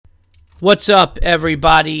What's up,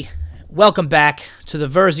 everybody? Welcome back to the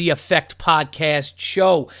Verzi Effect Podcast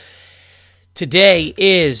show. Today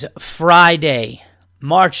is Friday,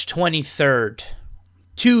 March 23rd,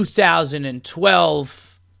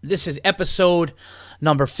 2012. This is episode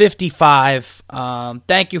number 55.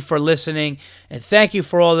 Thank you for listening, and thank you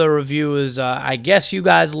for all the reviews. I guess you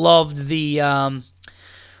guys loved the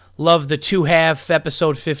two-half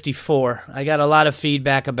episode 54. I got a lot of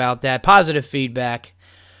feedback about that, positive feedback,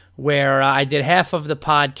 where I did half of the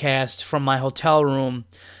podcast from my hotel room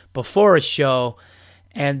before a show,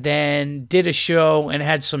 and then did a show and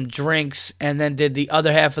had some drinks, and then did the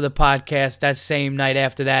other half of the podcast that same night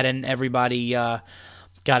after that, and everybody got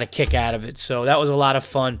a kick out of it. So that was a lot of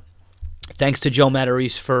fun. Thanks to Joe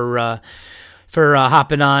Matarese for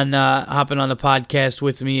hopping on the podcast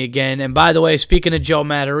with me again. And by the way, speaking of Joe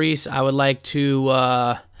Matarese, I would like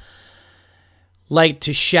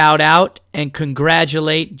to shout out and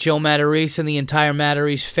congratulate Joe Matarese and the entire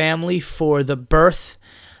Matarese family for the birth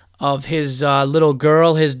of his little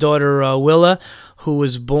girl, his daughter Willa, who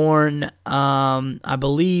was born, I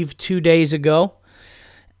believe, 2 days ago.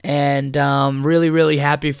 And really, really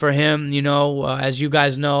happy for him. You know, as you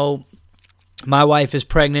guys know, my wife is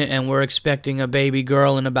pregnant, and we're expecting a baby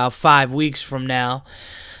girl in about 5 weeks from now.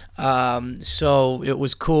 So it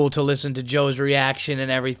was cool to listen to Joe's reaction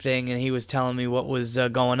and everything, and he was telling me what was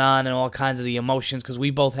going on and all kinds of the emotions, because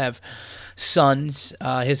we both have sons.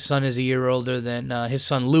 His son is a year older than, his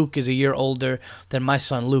son Luke is a year older than my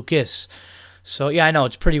son Lucas. So yeah, I know,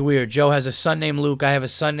 it's pretty weird. Joe has a son named Luke, I have a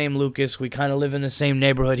son named Lucas. We kind of live in the same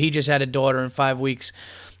neighborhood. He just had a daughter. In 5 weeks,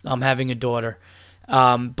 I'm having a daughter.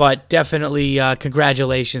 But definitely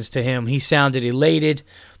congratulations to him. He sounded elated,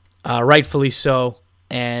 rightfully so.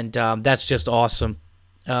 And that's just awesome.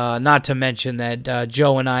 Not to mention that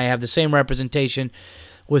Joe and I have the same representation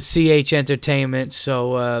with CH Entertainment,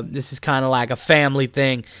 so this is kind of like a family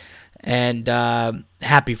thing, and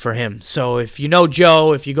happy for him. So if you know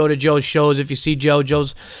Joe, if you go to Joe's shows, if you see Joe,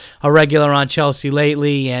 Joe's a regular on Chelsea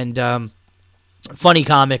lately, and funny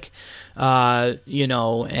comic, go to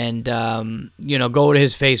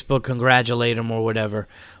his Facebook, congratulate him or whatever.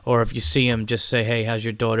 Or if you see him, just say, hey, how's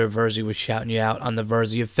your daughter? Verzi was shouting you out on the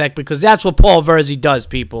Verzi Effect, because that's what Paul Verzi does,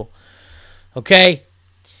 people. Okay?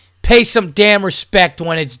 Pay some damn respect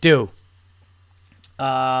when it's due.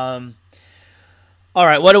 All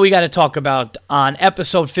right, what do we got to talk about on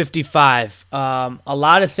episode 55? A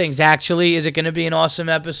lot of things, actually. Is it going to be an awesome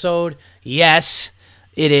episode? Yes,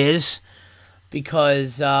 it is.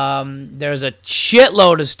 Because there's a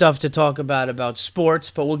shitload of stuff to talk about sports,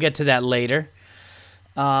 but we'll get to that later.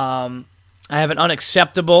 I have an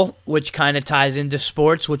unacceptable, which kind of ties into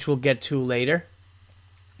sports, which we'll get to later.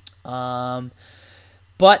 But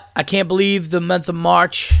I can't believe the month of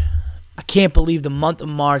March.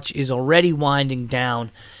 Is already winding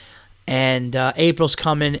down, and April's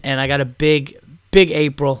coming, and I got a big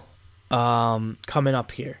April coming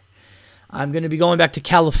up here. I'm going to be going back to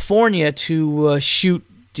California to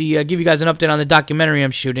give you guys an update on the documentary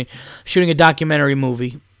I'm shooting. I'm shooting a documentary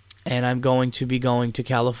movie, and I'm going to be going to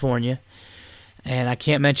California. And I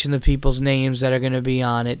can't mention the people's names that are going to be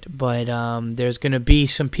on it, but there's going to be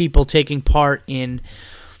some people taking part in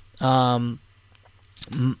my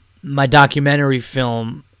documentary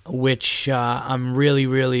film, which I'm really,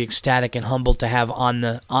 really ecstatic and humbled to have on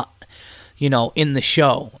the, in the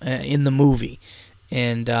show, in the movie.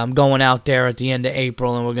 And I'm going out there at the end of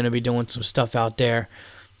April, and we're going to be doing some stuff out there,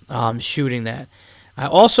 shooting that. I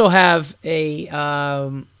also have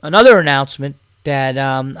another announcement that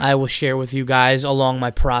I will share with you guys along my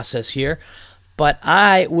process here. But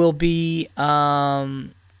I will be,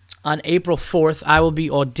 on April 4th, I will be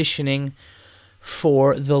auditioning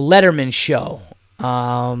for the Letterman show,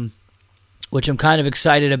 which I'm kind of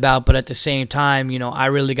excited about. But at the same time, I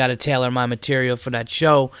really got to tailor my material for that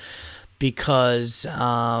show. Because,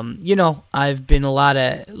 I've been a lot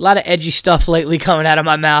of edgy stuff lately coming out of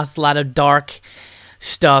my mouth, a lot of dark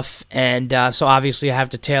stuff, and so obviously I have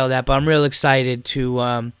to tailor that. But I'm real excited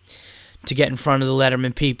to get in front of the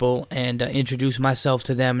Letterman people and introduce myself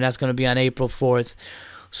to them, and that's going to be on April 4th.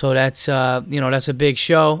 So that's that's a big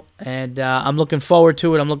show, and I'm looking forward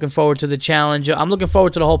to it. I'm looking forward to the challenge. I'm looking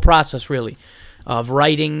forward to the whole process, really, of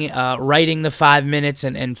writing the 5 minutes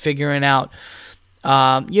and figuring out.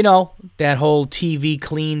 That whole TV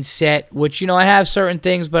clean set, which, I have certain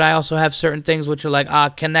things, but I also have certain things which are like,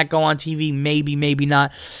 can that go on TV? Maybe, maybe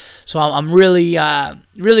not. So I'm really going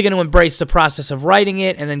to embrace the process of writing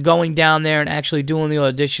it and then going down there and actually doing the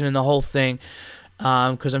audition and the whole thing,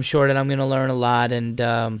 because I'm sure that I'm going to learn a lot, and,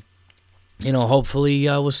 hopefully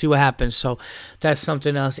we'll see what happens. So that's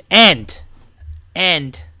something else. And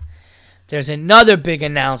there's another big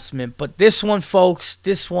announcement. But this one, folks,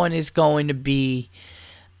 this one is going to be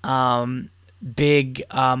big.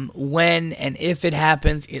 When and if it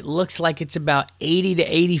happens, it looks like it's about 80 to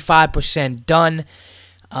 85% done.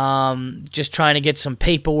 Just trying to get some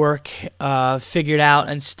paperwork figured out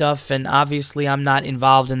and stuff. And obviously, I'm not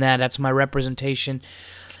involved in that. That's my representation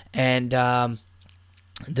and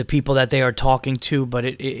the people that they are talking to. But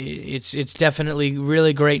it's definitely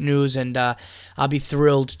really great news, and I'll be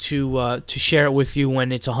thrilled to share it with you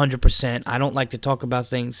when it's 100%. I don't like to talk about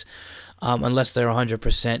things unless they're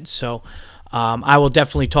 100%. So I will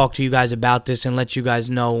definitely talk to you guys about this and let you guys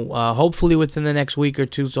know, hopefully within the next week or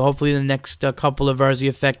two. So hopefully the next couple of Verzi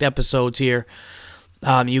Effect episodes here,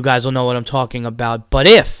 you guys will know what I'm talking about. But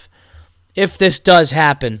if this does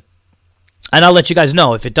happen, and I'll let you guys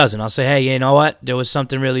know if it doesn't. I'll say, hey, you know what? There was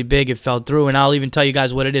something really big. It fell through, and I'll even tell you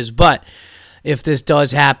guys what it is. But if this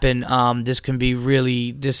does happen, this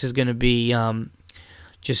is going to be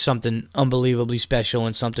just something unbelievably special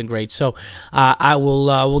and something great. So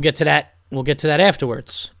we'll get to that. We'll get to that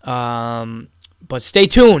afterwards. But stay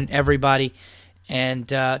tuned, everybody,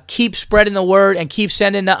 and keep spreading the word and keep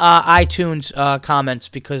sending the iTunes comments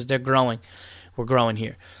because they're growing. We're growing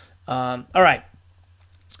here. All right.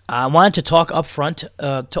 I wanted to talk up front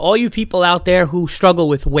to all you people out there who struggle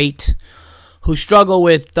with weight, who struggle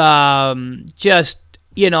with just,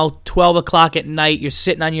 12 o'clock at night, you're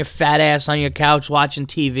sitting on your fat ass on your couch watching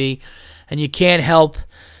TV, and you can't help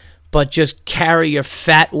but just carry your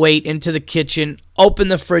fat weight into the kitchen, open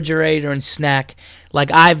the refrigerator, and snack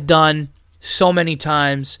like I've done so many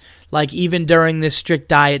times, like even during this strict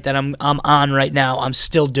diet that I'm on right now, I'm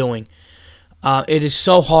still doing. It is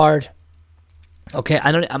so hard. Okay,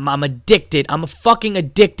 I'm addicted. I'm fucking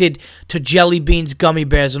addicted to jelly beans, gummy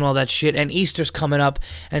bears, and all that shit. And Easter's coming up,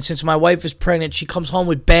 and since my wife is pregnant, she comes home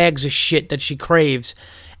with bags of shit that she craves,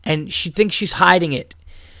 and she thinks she's hiding it.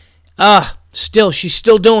 She's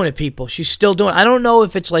still doing it, people. She's still doing it. I don't know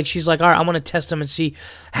if it's like she's like, all right, I want to test him and see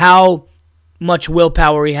how much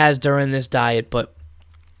willpower he has during this diet. But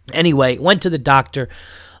anyway, went to the doctor,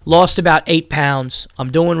 lost about 8 pounds.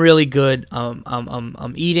 I'm doing really good.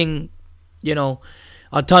 I'm eating,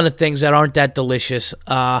 a ton of things that aren't that delicious.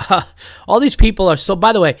 All these people are so,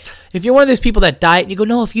 by the way, if you're one of these people that diet and you go,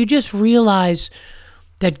 no, if you just realize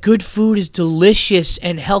that good food is delicious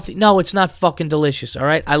and healthy. No, it's not fucking delicious, all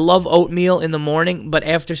right? I love oatmeal in the morning, but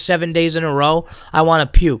after 7 days in a row, I want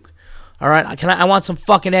to puke, all right? I want some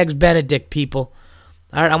fucking Eggs Benedict, people.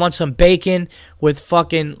 All right, I want some bacon with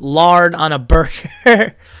fucking lard on a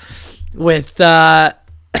burger with, I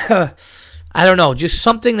don't know, just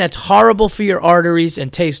something that's horrible for your arteries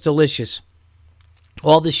and tastes delicious.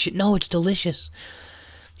 All this shit, no, it's delicious.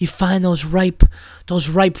 You find those ripe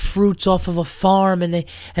fruits off of a farm and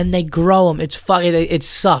they grow them. It's fucking, it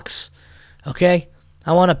sucks. Okay?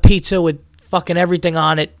 I want a pizza with fucking everything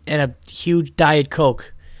on it and a huge Diet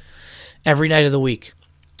Coke every night of the week.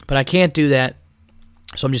 But I can't do that.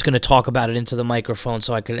 So I'm just going to talk about it into the microphone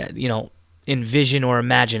so I could, envision or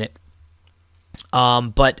imagine it.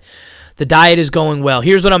 But the diet is going well.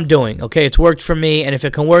 Here's what I'm doing, okay? It's worked for me, and if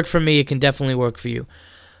it can work for me, it can definitely work for you.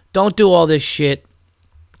 Don't do all this shit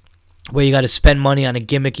where you got to spend money on a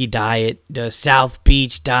gimmicky diet, the South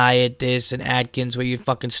Beach diet, this and Atkins, where you're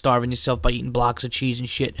fucking starving yourself by eating blocks of cheese and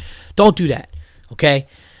shit. Don't do that, okay?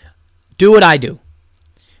 Do what I do.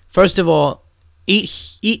 First of all,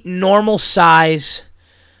 eat normal size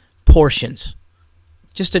portions.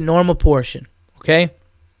 Just a normal portion, okay?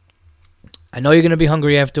 I know you're going to be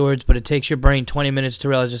hungry afterwards, but it takes your brain 20 minutes to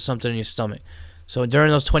realize there's something in your stomach. So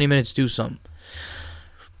during those 20 minutes, do something.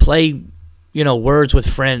 Play, Words with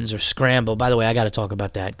Friends or Scramble. By the way, I got to talk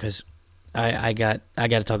about that because I got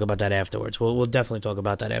to talk about that afterwards. We'll definitely talk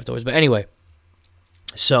about that afterwards. But anyway,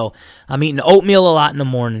 so I'm eating oatmeal a lot in the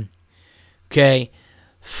morning. Okay,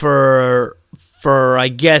 for I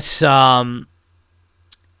guess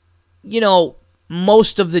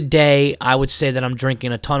most of the day, I would say that I'm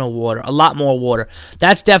drinking a ton of water, a lot more water.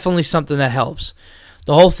 That's definitely something that helps.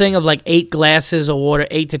 The whole thing of like 8 to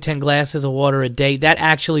 10 glasses of water a day, that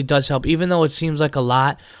actually does help. Even though it seems like a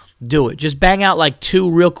lot, do it. Just bang out like 2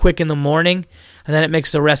 real quick in the morning, and then it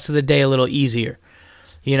makes the rest of the day a little easier.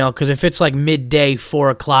 Because if it's like midday, 4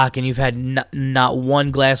 o'clock, and you've had not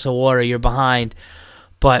 1 glass of water, you're behind.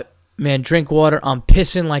 But, man, drink water. I'm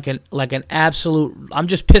pissing I'm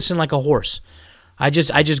just pissing like a horse. I'm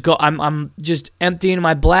just emptying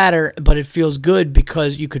my bladder, but it feels good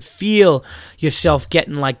because you could feel yourself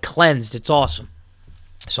getting like cleansed. It's awesome.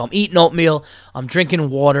 So I'm eating oatmeal, I'm drinking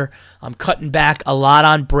water, I'm cutting back a lot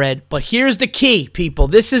on bread. But here's the key, people.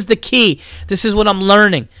 This is the key. This is what I'm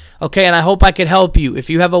learning. Okay, and I hope I could help you.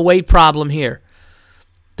 If you have a weight problem here,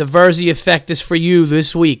 the Verzi effect is for you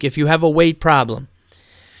this week. If you have a weight problem,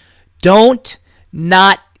 don't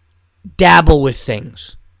not dabble with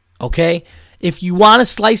things. Okay? If you want a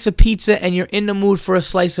slice of pizza and you're in the mood for a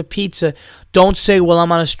slice of pizza, don't say, well,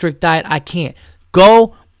 I'm on a strict diet, I can't.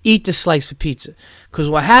 Go eat the slice of pizza. Because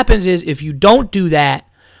what happens is, if you don't do that,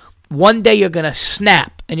 one day you're going to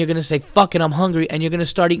snap and you're going to say, fuck it, I'm hungry, and you're going to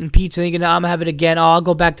start eating pizza, and you're going to, I'm going to have it again, oh, I'll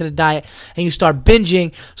go back to the diet, and you start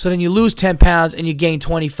binging, so then you lose 10 pounds and you gain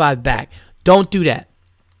 25 back. Don't do that.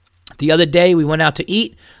 The other day, we went out to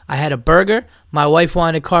eat. I had a burger. My wife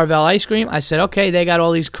wanted Carvel ice cream. I said, okay, they got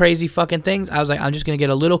all these crazy fucking things. I was like, I'm just going to get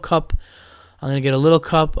a little cup. I'm going to get a little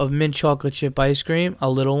cup of mint chocolate chip ice cream, a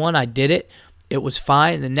little one. I did it. It was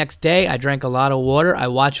fine. The next day, I drank a lot of water. I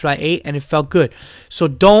watched what I ate, and it felt good. So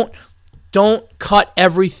don't cut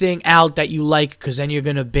everything out that you like, because then you're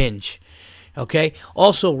going to binge. Okay?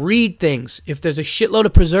 Also, read things. If there's a shitload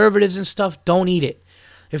of preservatives and stuff, don't eat it.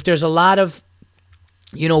 If there's a lot of,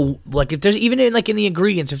 like if there's even in the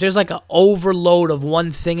ingredients, if there's like an overload of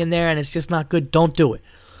one thing in there and it's just not good, don't do it.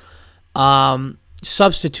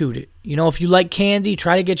 Substitute it. If you like candy,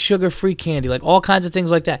 try to get sugar-free candy, like all kinds of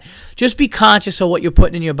things like that. Just be conscious of what you're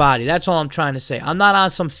putting in your body. That's all I'm trying to say. I'm not on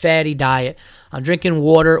some fatty diet. I'm drinking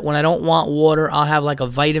water. When I don't want water, I'll have like a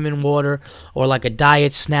vitamin water or like a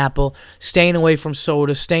diet Snapple. Staying away from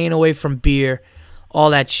soda, staying away from beer, all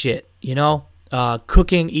that shit,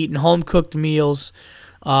 cooking, eating home-cooked meals,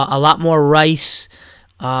 a lot more rice.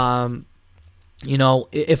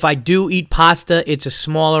 If I do eat pasta, it's a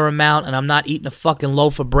smaller amount, and I'm not eating a fucking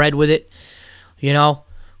loaf of bread with it.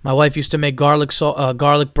 My wife used to make garlic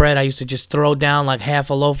bread. I used to just throw down like half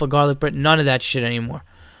a loaf of garlic bread. None of that shit anymore.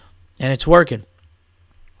 And it's working.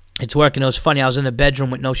 It's working. It was funny. I was in the bedroom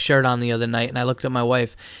with no shirt on the other night, and I looked at my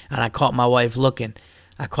wife, and I caught my wife looking.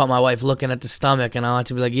 I caught my wife looking at the stomach, and I wanted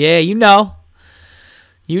to be like, yeah,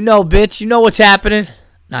 bitch. You know what's happening.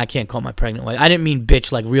 No, I can't call my pregnant wife. I didn't mean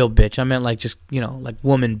bitch like real bitch. I meant like just, like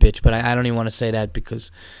woman bitch. But I don't even want to say that because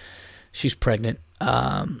she's pregnant.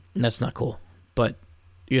 And that's not cool. But,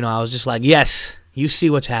 I was just like, yes, you see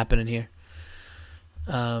what's happening here.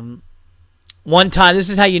 One time, this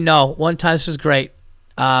is how you know. One time, this is great.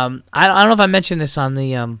 I don't know if I mentioned this on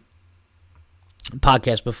the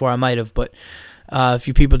podcast before. I might have. But if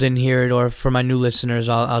you people didn't hear it, or for my new listeners,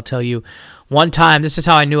 I'll tell you. One time, this is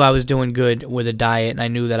how I knew I was doing good with a diet, and I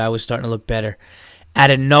knew that I was starting to look better.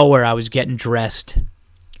 Out of nowhere, I was getting dressed,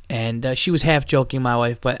 and she was half joking, my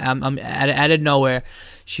wife, but I'm out of nowhere,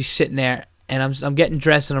 she's sitting there, and I'm getting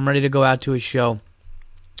dressed, and I'm ready to go out to a show,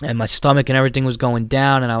 and my stomach and everything was going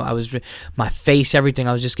down, and I was my face, everything,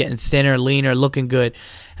 I was just getting thinner, leaner, looking good,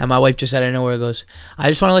 and my wife just out of nowhere goes, I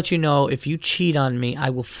just want to let you know, if you cheat on me, I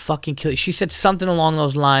will fucking kill you. She said something along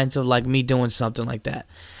those lines of like me doing something like that.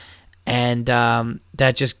 And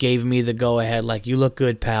that just gave me the go-ahead, like, you look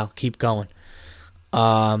good, pal. Keep going.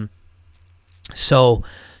 So,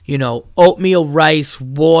 oatmeal, rice,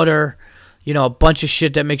 water, a bunch of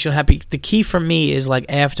shit that makes you happy. The key for me is, like,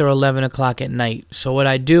 after 11 o'clock at night. So what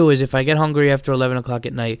I do is if I get hungry after 11 o'clock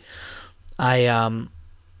at night, I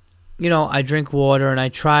drink water, and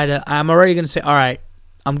I'm already going to say, all right,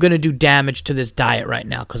 I'm going to do damage to this diet right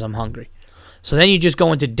now because I'm hungry. So then you just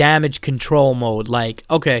go into damage control mode, like,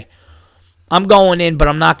 okay, I'm going in, but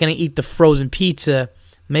I'm not going to eat the frozen pizza.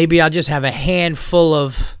 Maybe I'll just have a handful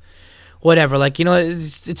of whatever. Like,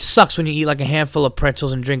 it sucks when you eat like a handful of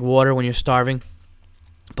pretzels and drink water when you're starving.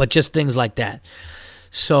 But just things like that.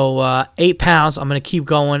 So 8 pounds, I'm going to keep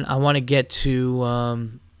going. I want to get to,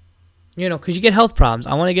 because you get health problems.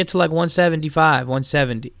 I want to get to like 175,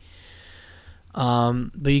 170.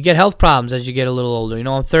 But you get health problems as you get a little older.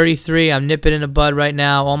 I'm 33. I'm nipping in the bud right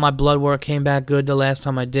now. All my blood work came back good the last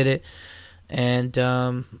time I did it. And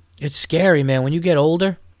it's scary, man. When you get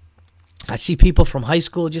older, I see people from high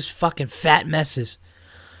school just fucking fat messes.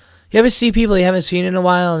 You ever see people you haven't seen in a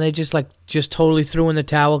while and they just totally threw in the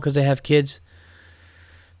towel because they have kids?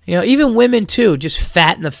 Even women too, just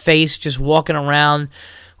fat in the face, just walking around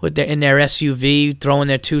in their SUV, throwing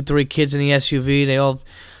their 2-3 kids in the SUV. They all...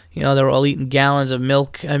 they're all eating gallons of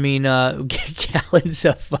milk. Gallons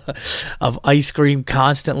of ice cream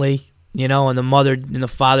constantly. And the mother and the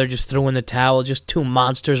father just threw in the towel. Just two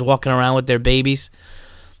monsters walking around with their babies.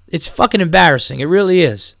 It's fucking embarrassing. It really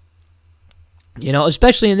is.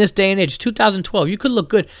 Especially in this day and age. 2012. You could look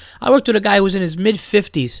good. I worked with a guy who was in his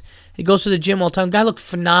mid-50s. He goes to the gym all the time. The guy looked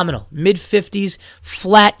phenomenal. Mid-50s,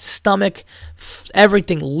 flat stomach,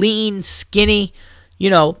 everything, lean, skinny.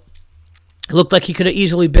 it looked like he could have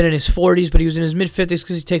easily been in his 40s, but he was in his mid-50s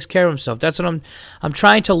because he takes care of himself. That's what I'm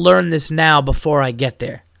trying to learn this now before I get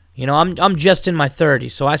there. I'm just in my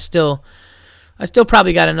 30s, so I still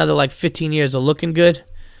probably got another like 15 years of looking good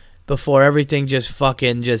before everything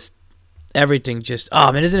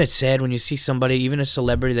oh man, isn't it sad when you see somebody, even a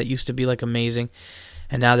celebrity that used to be like amazing,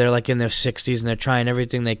 and now they're like in their 60s and they're trying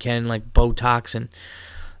everything they can, like Botox, and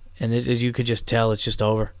as you could just tell, it's just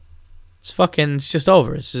over. It's just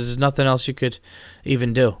over. There's nothing else you could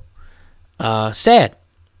even do. Sad,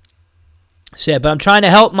 but I'm trying to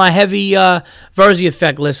help my heavy Verzi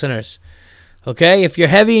Effect listeners. Okay, if you're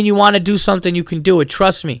heavy and you want to do something, you can do it.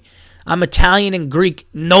 Trust me. I'm Italian and Greek.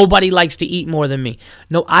 Nobody likes to eat more than me.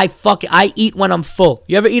 No, I eat when I'm full.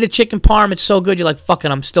 You ever eat a chicken parm? It's so good. You're like, fuck it,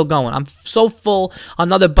 I'm still going. I'm so full.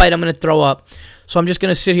 Another bite, I'm going to throw up. So I'm just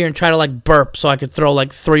going to sit here and try to like burp so I could throw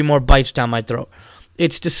like 3 more bites down my throat.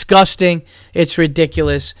 It's disgusting. It's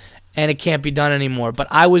ridiculous. And it can't be done anymore. But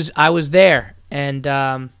I was there. And,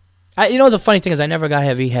 the funny thing is I never got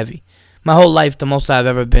heavy. My whole life, the most I've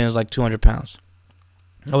ever been is like 200 pounds.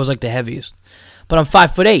 I was like the heaviest. But I'm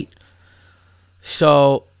 5'8".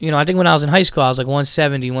 So, I think when I was in high school, I was like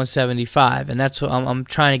 170, 175. And that's what I'm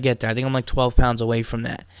trying to get there. I think I'm like 12 pounds away from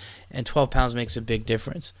that. And 12 pounds makes a big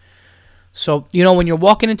difference. So, when you're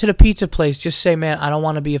walking into the pizza place, just say, man, I don't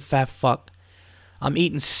want to be a fat fuck. I'm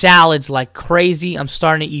eating salads like crazy. I'm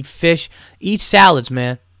starting to eat fish. Eat salads,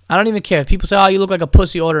 man. I don't even care. If people say, oh, you look like a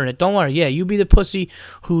pussy ordering it. Don't worry. Yeah, you be the pussy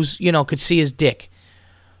who's, could see his dick.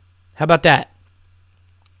 How about that?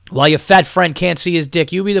 While your fat friend can't see his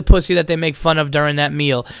dick, you be the pussy that they make fun of during that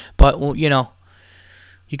meal. But,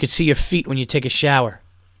 you could see your feet when you take a shower.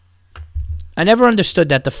 I never understood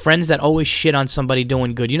that. The friends that always shit on somebody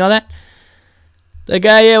doing good. You know that? The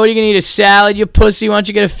guy, yeah, what are you going to eat, a salad, you pussy? Why don't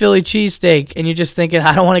you get a Philly cheesesteak? And you're just thinking,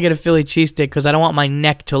 I don't want to get a Philly cheesesteak because I don't want my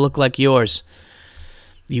neck to look like yours.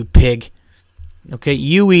 You pig. Okay,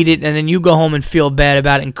 you eat it, and then you go home and feel bad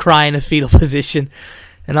about it and cry in a fetal position.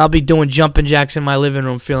 And I'll be doing jumping jacks in my living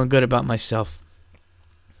room feeling good about myself.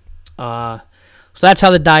 So that's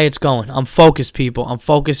how the diet's going. I'm focused, people. I'm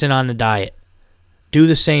focusing on the diet. Do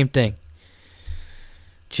the same thing.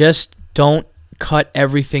 Just don't cut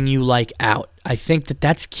everything you like out. I think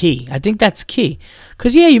that's key.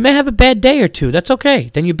 Because, yeah, you may have a bad day or two. That's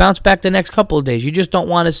okay. Then you bounce back the next couple of days. You just don't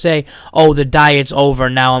want to say, oh, the diet's over,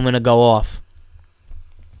 now I'm going to go off.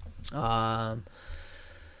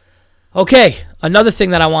 Okay, another thing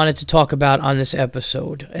that I wanted to talk about on this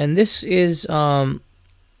episode, and this is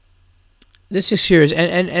serious.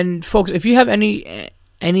 And folks, if you have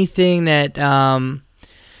anything that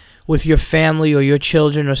with your family or your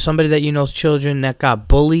children or somebody that you know's children that got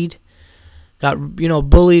bullied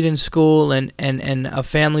in school, and a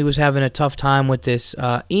family was having a tough time with this,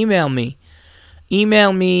 email me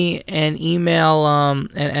and email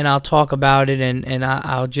and I'll talk about it, and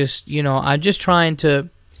I'll just I'm just trying to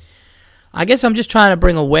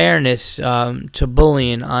bring awareness to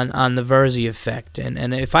bullying on the Verzi Effect,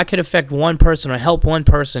 and if I could affect one person or help one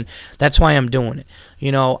person, that's why I'm doing it.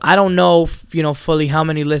 I don't know fully how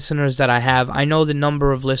many listeners that I have. I know the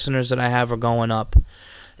number of listeners that I have are going up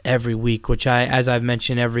every week, which as I've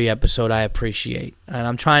mentioned every episode, I appreciate. And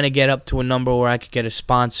I'm trying to get up to a number where I could get a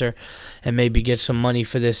sponsor and maybe get some money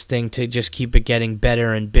for this thing to just keep it getting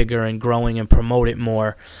better and bigger and growing and promote it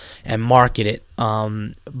more and market it.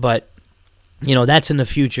 But that's in the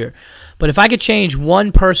future. But if I could change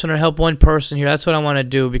one person or help one person here, that's what I want to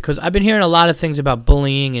do, because I've been hearing a lot of things about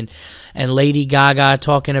bullying and Lady Gaga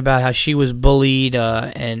talking about how she was bullied,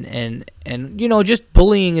 and just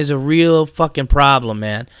bullying is a real fucking problem,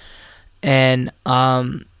 man. And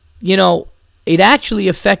it actually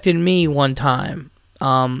affected me one time,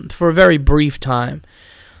 for a very brief time.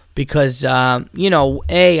 Because, A,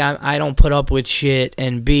 I don't put up with shit,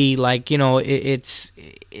 and B,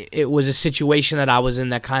 it was a situation that I was in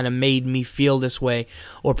that kind of made me feel this way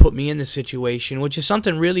or put me in this situation, which is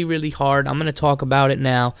something really, really hard. I'm going to talk about it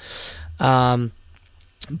now.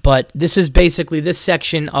 But this is basically this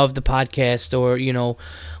section of the podcast,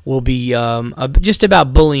 will be just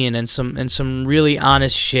about bullying and some really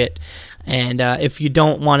honest shit. And if you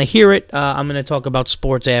don't want to hear it, I'm going to talk about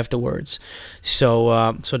sports afterwards.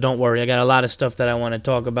 So don't worry. I got a lot of stuff that I want to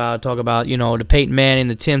talk about. The Peyton Manning,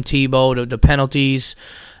 the Tim Tebow, the penalties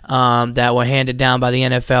that were handed down by the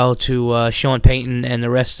NFL to Sean Payton and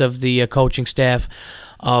the rest of the coaching staff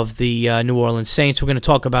of the New Orleans Saints. We're going to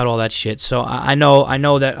talk about all that shit. So I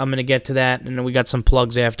know that I'm going to get to that, and then we got some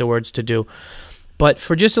plugs afterwards to do. But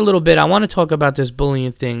for just a little bit, I want to talk about this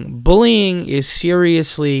bullying thing. Bullying is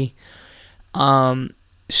seriously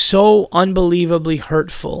so unbelievably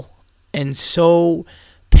hurtful and so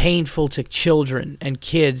painful to children and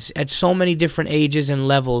kids at so many different ages and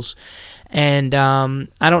levels. And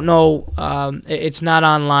I don't know, it's not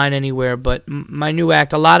online anywhere, but my new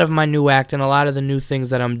act, a lot of my new act and a lot of the new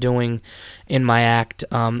things that I'm doing in my act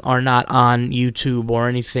are not on YouTube or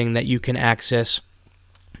anything that you can access,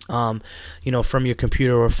 from your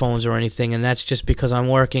computer or phones or anything. And that's just because I'm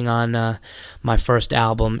working on my first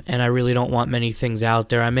album, and I really don't want many things out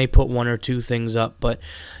there. I may put one or two things up, but,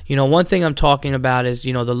 one thing I'm talking about is,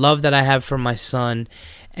 the love that I have for my son,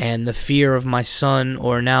 and the fear of my son,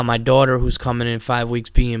 or now my daughter who's coming in 5 weeks,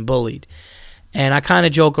 being bullied. And I kind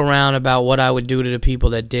of joke around about what I would do to the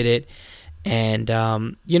people that did it, and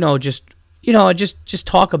just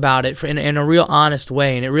talk about it in a real honest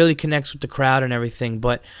way, and it really connects with the crowd and everything.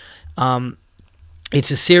 But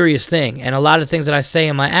it's a serious thing, and a lot of things that I say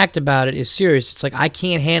in my act about it is serious. It's like I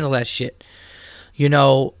can't handle that shit.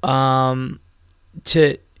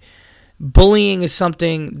 Bullying is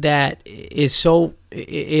something that is so.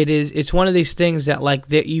 It's one of these things that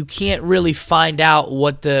that you can't really find out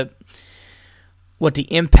what the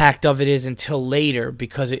impact of it is until later,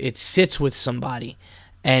 because it sits with somebody,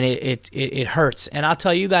 and it hurts. And I'll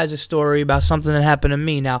tell you guys a story about something that happened to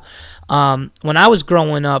me. Now, when I was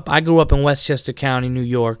growing up, I grew up in Westchester County, New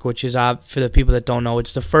York, which is, for the people that don't know,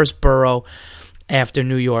 it's the first borough after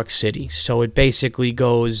New York City. So it basically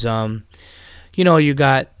goes, you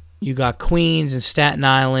got Queens and Staten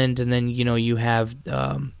Island, and then you have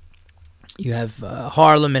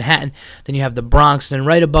Harlem, Manhattan, then you have the Bronx, and then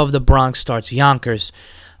right above the Bronx starts Yonkers.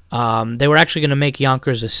 They were actually going to make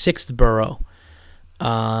Yonkers a sixth borough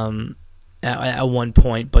at one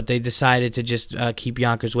point, but they decided to just keep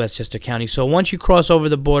Yonkers Westchester County. So once you cross over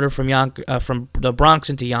the border from the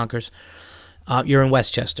Bronx into Yonkers, you're in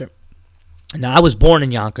Westchester. Now, I was born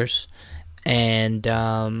in Yonkers, and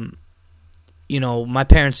my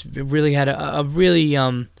parents really had a really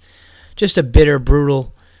just a bitter,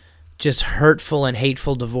 brutal, just hurtful and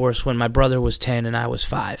hateful divorce when my brother was 10 and I was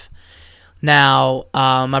 5. Now,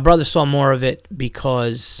 my brother saw more of it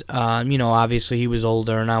because, obviously he was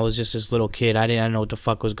older and I was just this little kid. I didn't know what the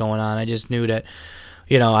fuck was going on. I just knew that,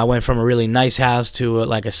 I went from a really nice house to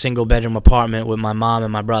a single-bedroom apartment with my mom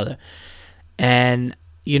and my brother. And,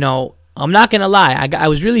 I'm not gonna lie. I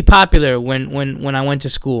was really popular when I went to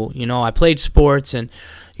school. I played sports, and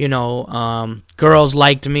girls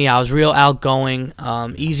liked me. I was real outgoing,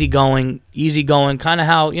 easygoing. Kind of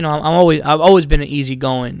how I've always been an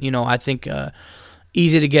easygoing. I think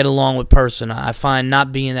easy to get along with person. I find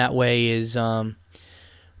not being that way is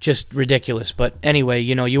just ridiculous. But anyway,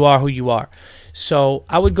 you are who you are. So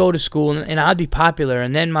I would go to school and I'd be popular,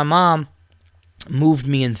 and then my mom moved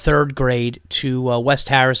me in 3rd grade to West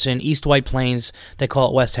Harrison, East White Plains. They call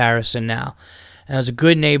it West Harrison now. And it was a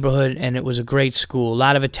good neighborhood, and it was a great school. A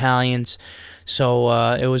lot of Italians. So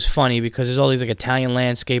it was funny because there's all these Italian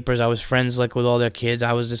landscapers. I was friends with all their kids.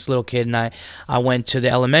 I was this little kid, and I went to the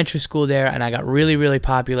elementary school there, and I got really, really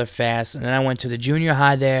popular fast. And then I went to the junior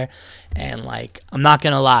high there, and I'm not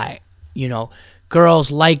going to lie, girls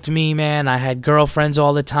liked me, man. I had girlfriends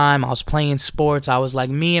all the time. I was playing sports. I was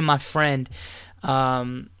me and my friend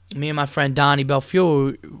Donnie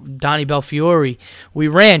Belfiore, we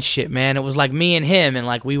ran shit, man. It was me and him,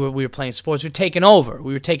 and we were playing sports. We were taking over.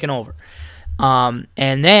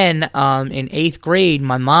 And then in 8th grade,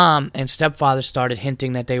 my mom and stepfather started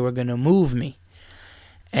hinting that they were going to move me,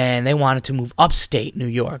 and they wanted to move upstate New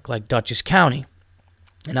York, Dutchess County.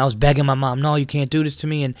 And I was begging my mom, no, you can't do this to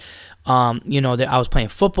me. And I was playing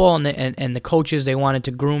football, and the coaches, they wanted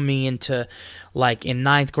to groom me into, in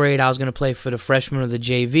 9th grade, I was going to play for the freshmen of the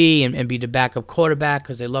JV and be the backup quarterback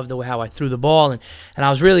because they loved how I threw the ball. And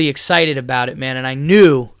I was really excited about it, man. And I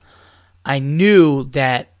knew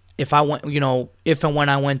that if I went, if and when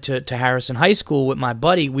I went to Harrison High School with my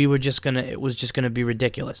buddy, it was just going to be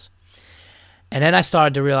ridiculous. And then I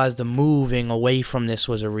started to realize the moving away from this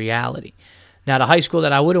was a reality. Now, the high school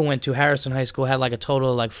that I would have went to, Harrison High School, had a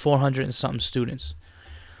total of 400 and something students.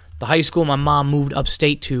 The high school my mom moved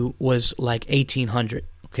upstate to was 1,800,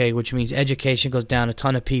 okay, which means education goes down a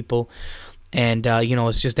ton of people, and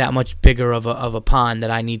it's just that much bigger of a pond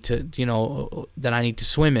that I need to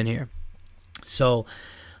swim in here. So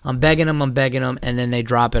I'm begging them, and then they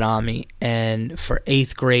drop it on me, and for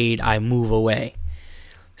 8th grade I move away.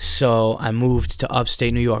 So I moved to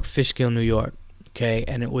upstate New York, Fishkill, New York. Okay,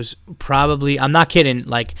 and it was probably, I'm not kidding,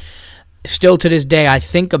 still to this day I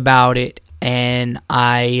think about it, and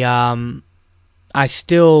it's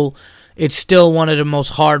still one of the most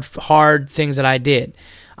hard things that I did.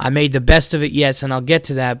 I made the best of it, yes, and I'll get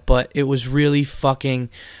to that, but it was really fucking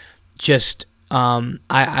just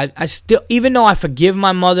I still, even though I forgive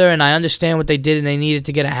my mother and I understand what they did and they needed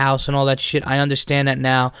to get a house and all that shit, I understand that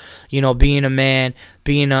now, being a man,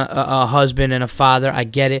 being a husband and a father, I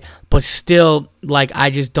get it, but still, like, I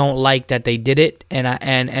just don't like that they did it, and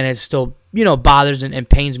it still, bothers and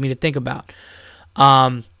pains me to think about.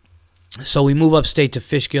 So we move upstate to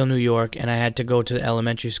Fishkill, New York, and I had to go to the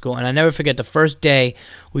elementary school, and I never forget the first day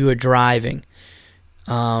we were driving.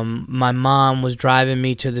 My mom was driving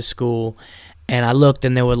me to the school, and I looked,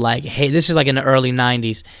 and they were like, hey, this is like in the early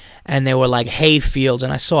 90s, and they were like hay fields,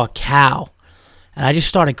 and I saw a cow, and I just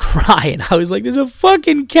started crying. I was like, there's a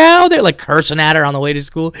fucking cow there, like cursing at her on the way to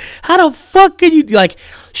school. How the fuck could you, like,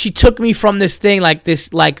 she took me from this thing, like this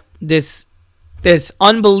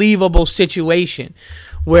unbelievable situation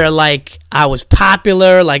where, like, I was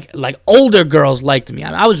popular, like older girls liked me.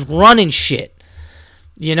 I was running shit.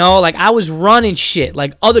 Like, I was running shit.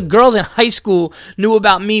 Like, other girls in high school knew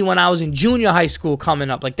about me when I was in junior high school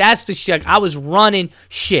coming up. Like, that's the shit. Like, I was running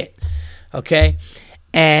shit, okay?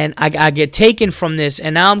 And I get taken from this,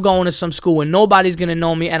 and now I'm going to some school where nobody's going to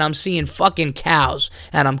know me, and I'm seeing fucking cows,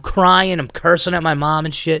 and I'm crying, I'm cursing at my mom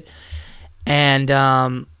and shit. And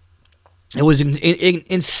it was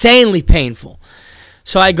insanely painful.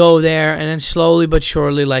 So I go there, and then slowly but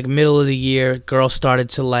surely, like middle of the year, girls started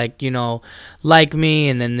to like me,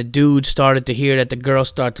 and then the dudes started to hear that the girls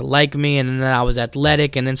start to like me, and then I was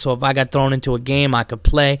athletic, and then so if I got thrown into a game, I could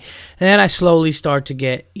play, and then I slowly start to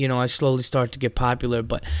get popular.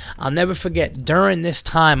 But I'll never forget, during this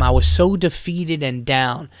time, I was so defeated and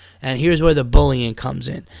down, and here's where the bullying comes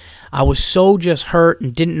in. I was so just hurt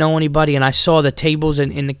and didn't know anybody, and I saw the tables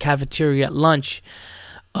in the cafeteria at lunch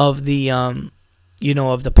of the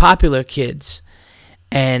of the popular kids,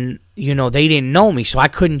 and they didn't know me, so I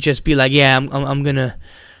couldn't just be like, yeah, I'm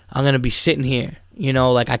gonna be sitting here,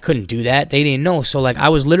 like I couldn't do that. They didn't know, so like I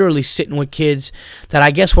was literally sitting with kids that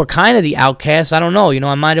I guess were kind of the outcasts. I don't know,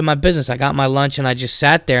 I minded my business. I got my lunch and I just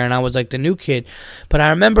sat there, and I was like the new kid. But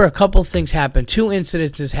I remember a couple things happened. 2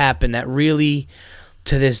 incidences happened that really,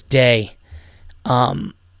 to this day,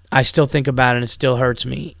 I still think about it and it still hurts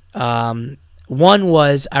me. One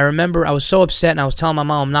was, I remember I was so upset, and I was telling my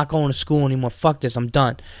mom, I'm not going to school anymore. Fuck this, I'm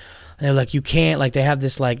done. And they're like, you can't, like, they have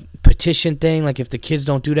this, like, petition thing, like, if the kids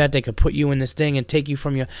don't do that, they could put you in this thing and take you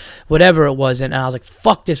from your, whatever it was. And I was like,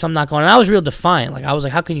 fuck this, I'm not going. And I was real defiant. Like, I was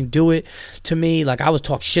like, how can you do it to me? Like, I was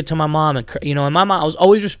talking shit to my mom, and, and my mom, I was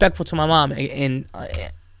always respectful to my mom, and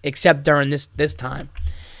except during this time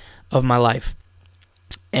of my life.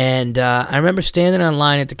 And I remember standing in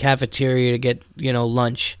line at the cafeteria to get,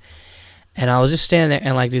 lunch. And I was just standing there,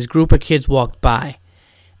 and like this group of kids walked by,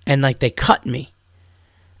 and like they cut me,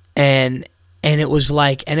 and it was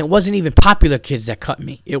like, and it wasn't even popular kids that cut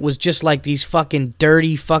me. It was just like these fucking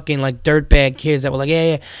dirty fucking like dirtbag kids that were like,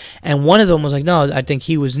 yeah. And one of them was like, no, I think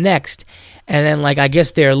he was next. And then like I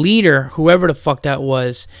guess their leader, whoever the fuck that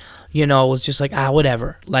was just like,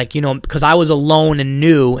 whatever. Like, because I was alone and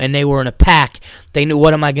new, and they were in a pack. They knew,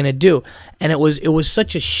 what am I going to do? And it was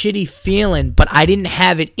such a shitty feeling, but I didn't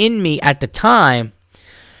have it in me at the time.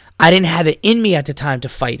 To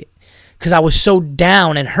fight it, because I was so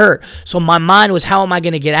down and hurt. So my mind was, how am I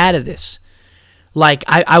going to get out of this? Like,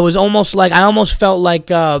 I almost felt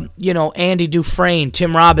like, Andy Dufresne,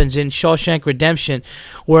 Tim Robbins in Shawshank Redemption,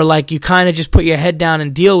 where, like, you kind of just put your head down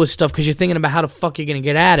and deal with stuff because you're thinking about how the fuck you're going to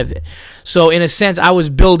get out of it. So, in a sense, I was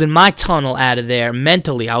building my tunnel out of there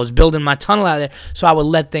mentally. I was building my tunnel out of there so I would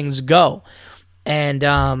let things go. And,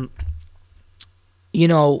 I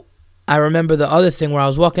remember the other thing where I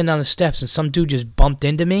was walking down the steps and some dude just bumped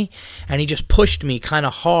into me, and he just pushed me kind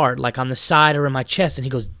of hard, like on the side or in my chest, and he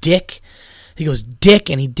goes, Dick. He goes, Dick,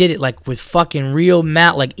 and he did it like with fucking real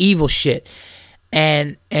like evil shit.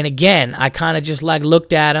 And again, I kind of just like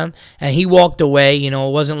looked at him, and he walked away. It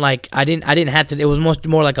wasn't like I didn't have to. It was much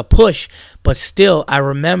more like a push, but still, I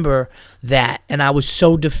remember that, and I was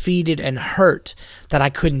so defeated and hurt that I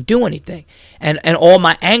couldn't do anything, and all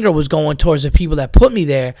my anger was going towards the people that put me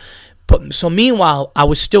there. But so meanwhile, I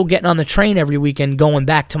was still getting on the train every weekend, going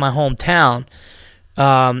back to my hometown.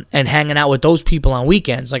 And hanging out with those people on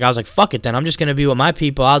weekends. Like, I was like, fuck it then. I'm just going to be with my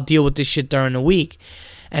people. I'll deal with this shit during the week.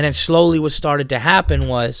 And then slowly what started to happen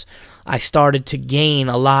was I started to gain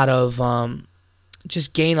a lot of,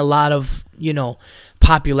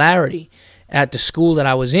 popularity at the school that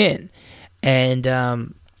I was in.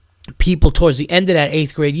 And people towards the end of that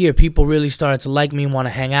 8th grade year, people really started to like me and want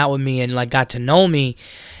to hang out with me and like got to know me.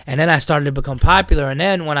 And then I started to become popular. And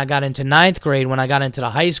then when I got into 9th grade, when I got into the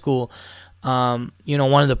high school,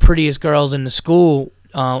 one of the prettiest girls in the school,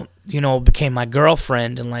 became my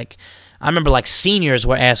girlfriend, and like I remember like seniors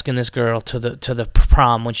were asking this girl to the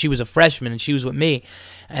prom when she was a freshman and she was with me.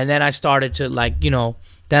 And then I started to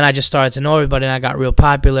then I just started to know everybody and I got real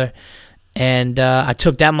popular. And I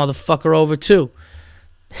took that motherfucker over too.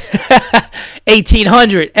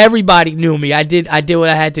 1800, everybody knew me. I did what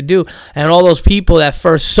I had to do. And all those people that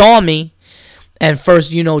first saw me and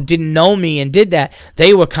first, didn't know me and did that,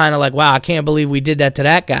 they were kind of like, wow, I can't believe we did that to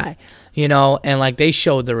that guy, and like they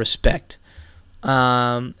showed the respect.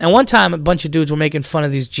 And one time a bunch of dudes were making fun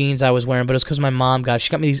of these jeans I was wearing, but it was because my mom she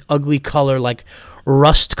got me these ugly color, like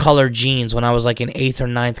rust colored jeans when I was like in 8th or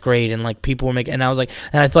 9th grade, and like people were making, and I was like,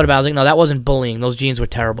 and I thought about it, I was like, no, that wasn't bullying. Those jeans were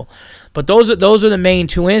terrible. But those are the main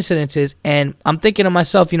two incidences, and I'm thinking to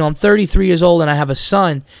myself, I'm 33 years old and I have a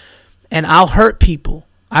son, and I'll hurt people.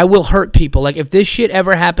 I will hurt people. Like if this shit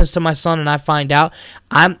ever happens to my son and I find out,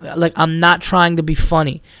 I'm not trying to be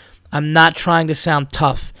funny. I'm not trying to sound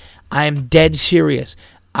tough. I am dead serious.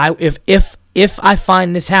 If I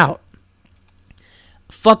find this out,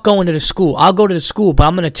 fuck going to the school. I'll go to the school, but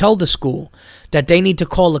I'm going to tell the school that they need to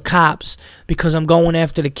call the cops because I'm going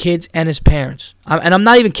after the kids and his parents. And I'm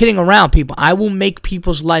not even kidding around, people. I will make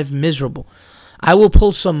people's life miserable. I will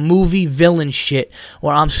pull some movie villain shit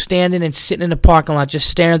where I'm standing and sitting in the parking lot just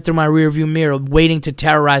staring through my rearview mirror waiting to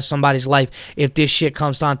terrorize somebody's life if this shit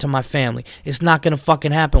comes down to my family. It's not going to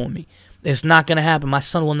fucking happen with me. It's not going to happen. My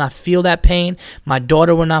son will not feel that pain. My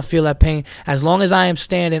daughter will not feel that pain. As long as I am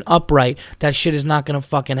standing upright, that shit is not going to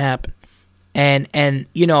fucking happen. And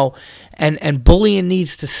bullying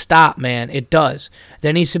needs to stop, man. It does.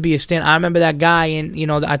 There needs to be a stand. I remember that guy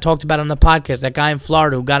I talked about on the podcast, that guy in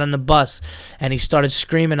Florida who got on the bus and he started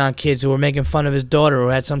screaming on kids who were making fun of his daughter who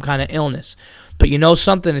had some kind of illness. But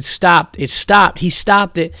something? It stopped. He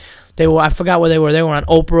stopped it. I forgot where they were. They were on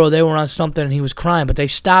Oprah. They were on something and he was crying, but they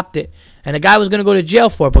stopped it. And the guy was going to go to jail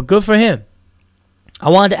for it, but good for him. I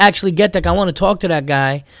wanted to actually get that guy. I want to talk to that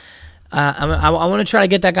guy. I want to try to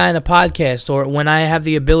get that guy in the podcast, or when I have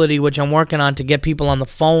the ability, which I'm working on, to get people on the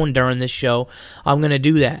phone during this show, I'm going to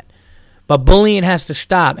do that. But bullying has to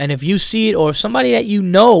stop. And if you see it, or if somebody that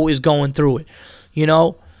is going through it,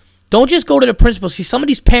 don't just go to the principal. See, some of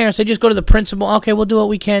these parents, they just go to the principal. Okay, we'll do what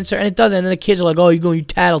we can, sir. And it doesn't. And then the kids are like, oh, you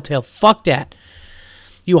tattletale. Fuck that.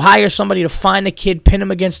 You hire somebody to find the kid, pin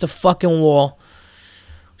him against the fucking wall,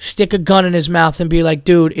 stick a gun in his mouth and be like,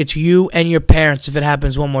 dude, it's you and your parents if it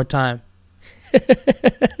happens one more time.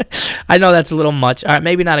 I know that's a little much. All right,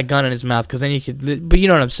 maybe not a gun in his mouth, because then you could, but you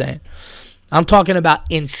know what I'm saying. I'm talking about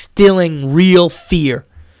instilling real fear.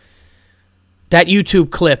 That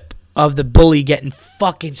YouTube clip of the bully getting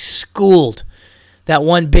fucking schooled. That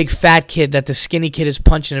one big fat kid that the skinny kid is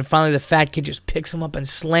punching, and finally the fat kid just picks him up and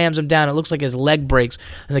slams him down. It looks like his leg breaks,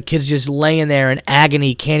 and the kid's just laying there in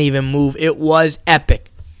agony, can't even move. It was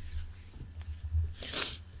epic.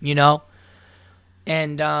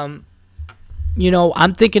 And, I'm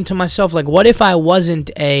thinking to myself, like, what if I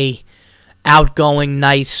wasn't a outgoing,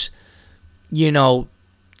 nice,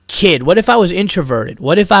 kid? What if I was introverted?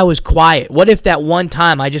 What if I was quiet? What if that one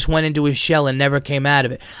time I just went into a shell and never came out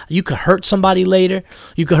of it? You could hurt somebody later.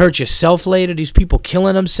 You could hurt yourself later. These people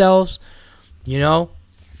killing themselves,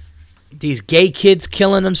 these gay kids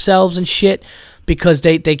killing themselves and shit because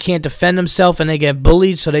they can't defend themselves and they get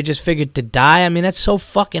bullied, so they just figured to die. I mean, that's so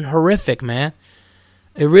fucking horrific, man.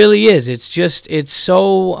 It really is. It's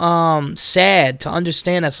so sad to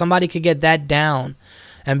understand that somebody could get that down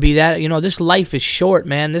and be that, this life is short,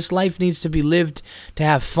 man. This life needs to be lived to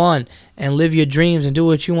have fun and live your dreams and do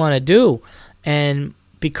what you want to do. And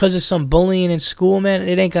because of some bullying in school, man,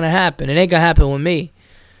 it ain't going to happen. It ain't going to happen with me,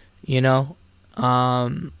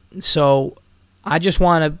 So I just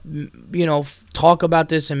want to, talk about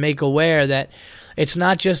this and make aware that it's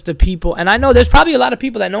not just the people. And I know there's probably a lot of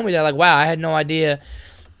people that know me that are like, wow, I had no idea,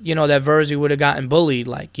 that Verzi would have gotten bullied.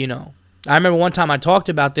 Like, I remember one time I talked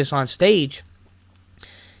about this on stage,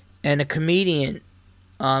 and a comedian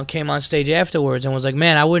came on stage afterwards and was like,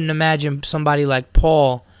 man, I wouldn't imagine somebody like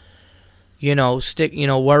Paul,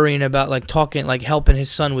 worrying about, like, talking, like, helping his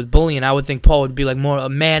son with bullying. I would think Paul would be like more a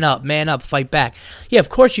man up, fight back. Yeah, of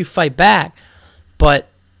course you fight back, but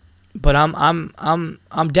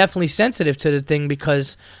I'm definitely sensitive to the thing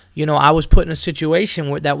because, I was put in a situation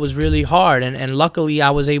where that was really hard, and luckily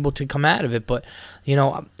I was able to come out of it. But,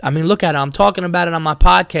 look at it. I'm talking about it on my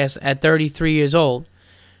podcast at 33 years old,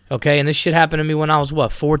 okay? And this shit happened to me when I was,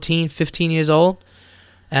 14, 15 years old?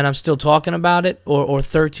 And I'm still talking about it, or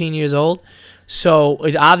 13 years old. So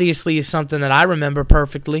it obviously is something that I remember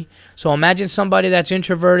perfectly. So imagine somebody that's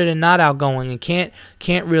introverted and not outgoing and can't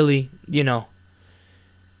really,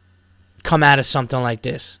 come out of something like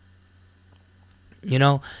this.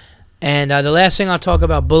 And the last thing I'll talk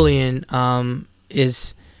about bullying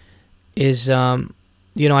is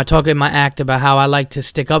I talk in my act about how I like to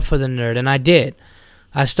stick up for the nerd, and I did.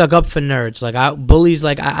 I stuck up for nerds. Like,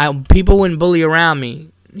 people wouldn't bully around me.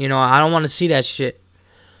 I don't want to see that shit.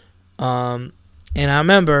 And I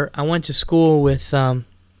remember I went to school with a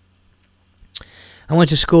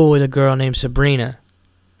girl named Sabrina.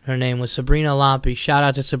 Her name was Sabrina Lampe. Shout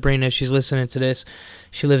out to Sabrina if she's listening to this.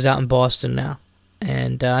 She lives out in Boston now.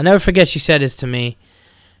 And I never forget she said this to me.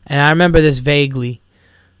 And I remember this vaguely.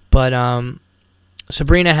 But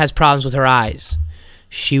Sabrina has problems with her eyes.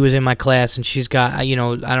 She was in my class, and she's got, I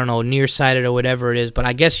don't know, nearsighted or whatever it is. But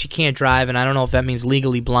I guess she can't drive, and I don't know if that means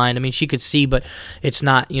legally blind. I mean, she could see, but it's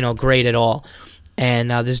not, great at all. And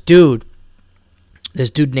this dude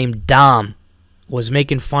named Dom was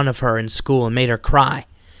making fun of her in school and made her cry.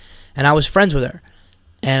 And I was friends with her.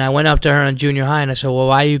 And I went up to her in junior high, and I said, well,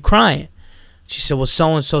 why are you crying? She said, well,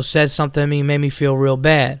 so-and-so said something to me, made me feel real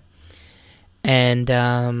bad. And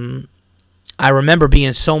I remember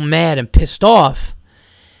being so mad and pissed off.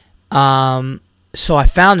 So I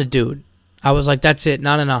found the dude. I was like, that's it.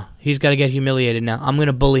 No. He's got to get humiliated now. I'm going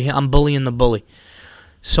to bully him. I'm bullying the bully.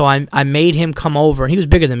 So I made him come over. He was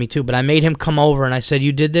bigger than me, too. But I made him come over, and I said,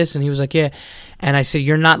 you did this? And he was like, yeah. And I said,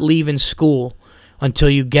 you're not leaving school until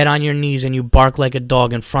you get on your knees and you bark like a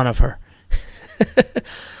dog in front of her.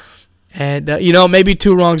 And, maybe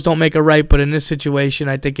two wrongs don't make a right, but in this situation,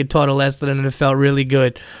 I think it taught a lesson, and it felt really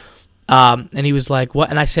good. And he was like, what?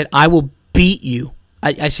 And I said, I will beat you.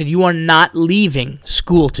 I said, you are not leaving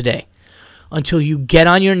school today until you get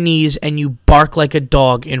on your knees and you bark like a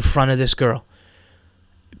dog in front of this girl.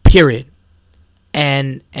 Period.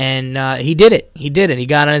 And he did it. He did it. He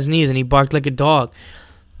got on his knees and he barked like a dog.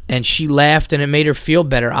 And she laughed, and it made her feel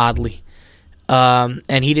better, oddly.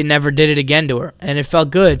 And he never did it again to her. And it felt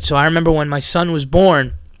good. So I remember when my son was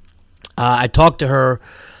born, I talked to her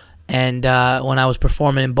and when I was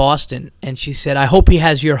performing in Boston, and she said, I hope he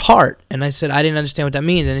has your heart. And I said, I didn't understand what that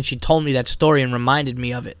means. And then she told me that story and reminded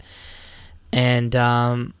me of it. And,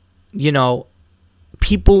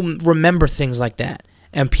 people remember things like that.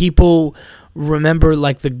 And people remember,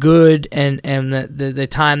 like, the good and the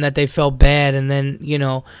time that they felt bad. And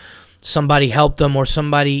then, somebody helped them, or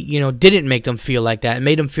somebody, didn't make them feel like that and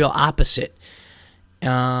made them feel opposite.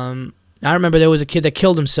 I remember there was a kid that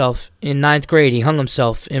killed himself in 9th grade. He hung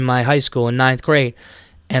himself in my high school in 9th grade.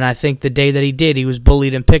 And I think the day that he did, he was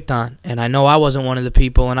bullied and picked on. And I know I wasn't one of the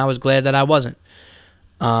people, and I was glad that I wasn't.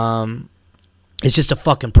 It's just a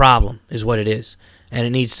fucking problem is what it is. And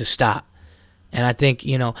it needs to stop. And I think,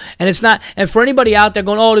 and it's not, and for anybody out there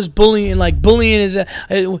going, oh, this bullying, like bullying is,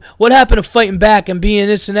 what happened to fighting back and being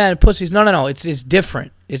this and that and pussies? No, it's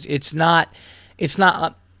different. It's not,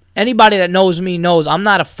 anybody that knows me knows I'm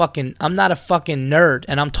not a fucking nerd,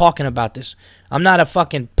 and I'm talking about this. I'm not a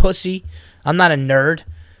fucking pussy. I'm not a nerd,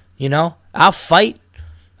 I'll fight.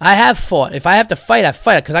 I have fought. If I have to fight, I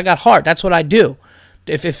fight because I got heart. That's what I do.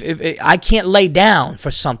 If I can't lay down for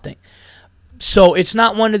something. So it's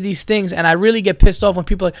not one of these things, and I really get pissed off when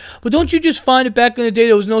people are like, but don't you just find it back in the day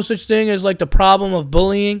there was no such thing as, like, the problem of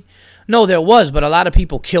bullying? No, there was, but a lot of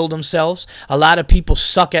people killed themselves. A lot of people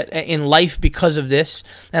suck in life because of this,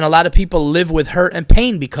 and a lot of people live with hurt and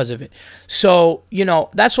pain because of it. So,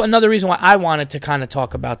 that's another reason why I wanted to kind of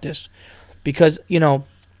talk about this, because,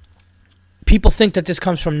 people think that this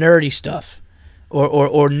comes from nerdy stuff.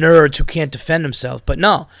 Or nerds who can't defend themselves. But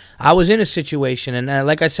no, I was in a situation, and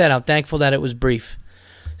like I said, I'm thankful that it was brief.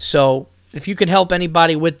 So if you can help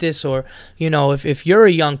anybody with this, or, if you're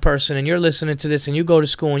a young person and you're listening to this and you go to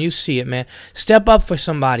school and you see it, man, step up for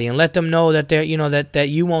somebody and let them know that they're, that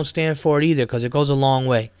you won't stand for it either, because it goes a long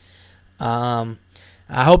way. I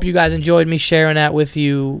hope you guys enjoyed me sharing that with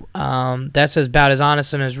you. That's about as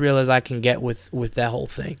honest and as real as I can get with that whole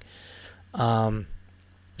thing.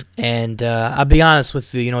 And I'll be honest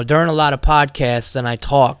with you, during a lot of podcasts and I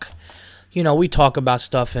talk, we talk about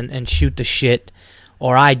stuff and shoot the shit,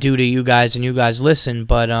 or I do to you guys and you guys listen.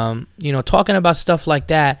 But, talking about stuff like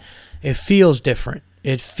that, it feels different.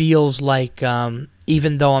 It feels like,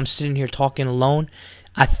 even though I'm sitting here talking alone,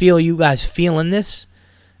 I feel you guys feeling this,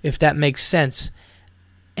 if that makes sense.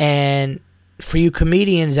 And for you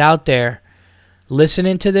comedians out there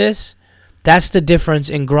listening to this, that's the difference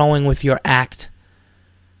in growing with your act.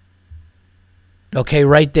 Okay,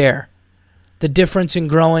 right there. The difference in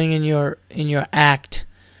growing in your act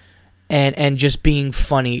and just being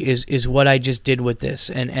funny is what I just did with this.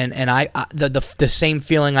 And I the same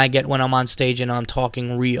feeling I get when I'm on stage and I'm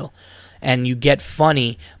talking real. And you get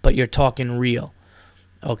funny, but you're talking real.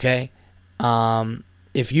 Okay?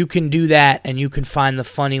 if you can do that and you can find the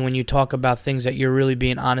funny when you talk about things that you're really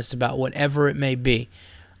being honest about, whatever it may be,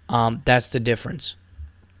 that's the difference.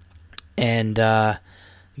 And and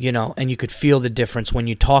you could feel the difference when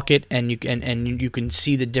you talk it, and you can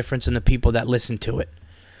see the difference in the people that listen to it.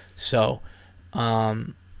 So,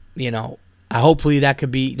 hopefully that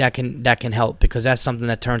can help, because that's something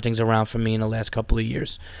that turned things around for me in the last couple of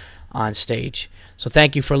years on stage. So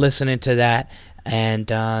thank you for listening to that. And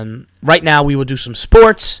right now we will do some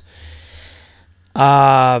sports.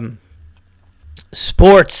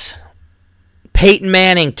 Sports. Peyton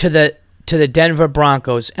Manning to the Denver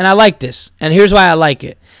Broncos. And I like this. And here's why I like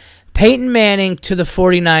it. Peyton Manning to the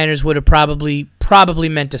 49ers would have probably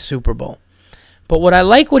meant a Super Bowl. But what I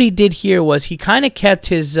like what he did here was he kind of kept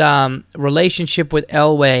his relationship with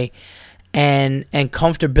Elway and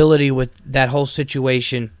comfortability with that whole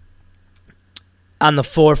situation on the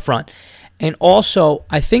forefront. And also,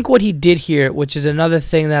 I think what he did here, which is another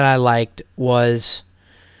thing that I liked, was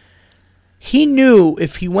he knew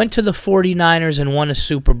if he went to the 49ers and won a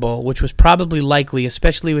Super Bowl, which was probably likely,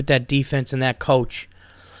 especially with that defense and that coach,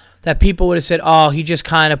 that people would have said, oh, he just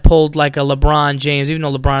kind of pulled like a LeBron James, even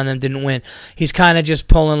though LeBron and them didn't win. He's kind of just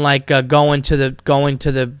pulling like going to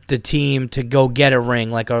the team to go get a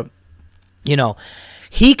ring,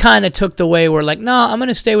 He kind of took the way where like, no, I'm going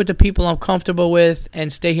to stay with the people I'm comfortable with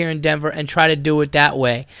and stay here in Denver and try to do it that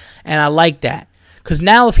way. And I like that. Because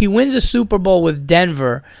now if he wins a Super Bowl with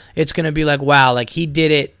Denver, it's going to be like, wow, like he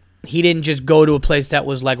did it. He didn't just go to a place that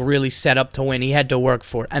was like really set up to win. He had to work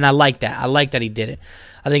for it. And I like that. I like that he did it.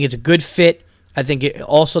 I think it's a good fit. I think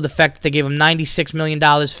also the fact that they gave him $96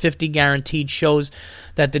 million, 50 guaranteed, shows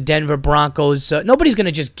that the Denver Broncos, nobody's going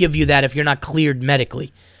to just give you that if you're not cleared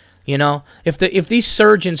medically. If these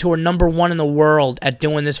surgeons who are number one in the world at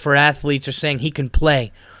doing this for athletes are saying he can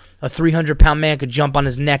play, a 300-pound man could jump on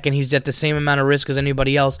his neck and he's at the same amount of risk as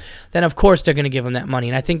anybody else, then of course they're going to give him that money.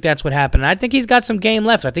 And I think that's what happened. And I think he's got some game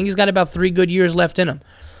left. I think he's got about 3 good years left in him.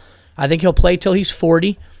 I think he'll play till he's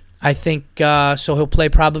 40. I think so he'll play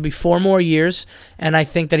probably 4 more years, and I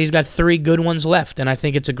think that he's got 3 good ones left. And I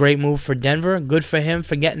think it's a great move for Denver. Good for him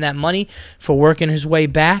for getting that money, for working his way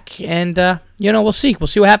back. And, we'll see. We'll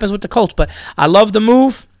see what happens with the Colts. But I love the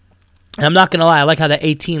move. And I'm not going to lie. I like how that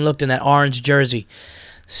 18 looked in that orange jersey.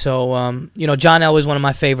 So, John Elway is one of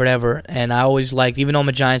my favorite ever. And I always liked, even though I'm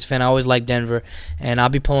a Giants fan, I always liked Denver. And I'll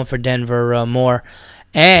be pulling for Denver more.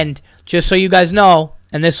 And just so you guys know,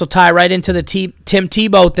 and this will tie right into the Tim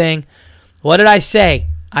Tebow thing. What did I say?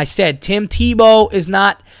 I said Tim Tebow is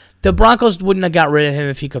not... The Broncos wouldn't have got rid of him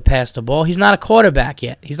if he could pass the ball. He's not a quarterback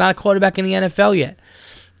yet. He's not a quarterback in the NFL yet.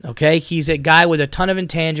 Okay? He's a guy with a ton of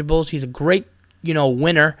intangibles. He's a great,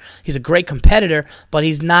 winner. He's a great competitor, but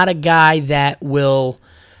he's not a guy that will...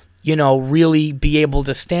 really be able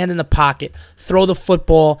to stand in the pocket, throw the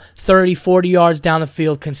football 30, 40 yards down the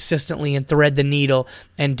field consistently and thread the needle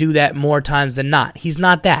and do that more times than not. He's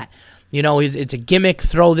not that. It's a gimmick,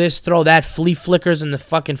 throw this, throw that, flea flickers in the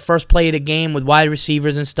fucking first play of the game with wide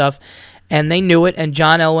receivers and stuff. And they knew it, and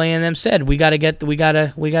John Elway and them said, we gotta get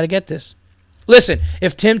this. Listen,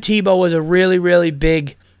 if Tim Tebow was a really, really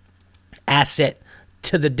big asset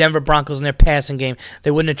to the Denver Broncos in their passing game,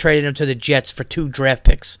 they wouldn't have traded him to the Jets for 2 draft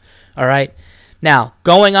picks. All right? Now,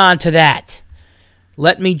 going on to that,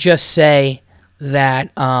 let me just say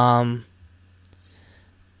that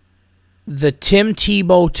the Tim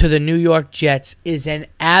Tebow to the New York Jets is an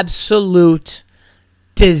absolute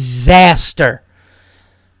disaster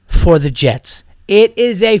for the Jets. It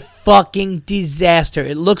is a fucking disaster.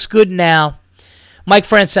 It looks good now. Mike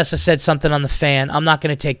Francesa said something on The Fan. I'm not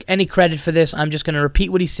going to take any credit for this. I'm just going to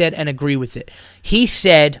repeat what he said and agree with it. He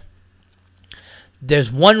said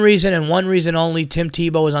there's one reason and one reason only Tim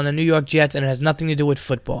Tebow is on the New York Jets, and it has nothing to do with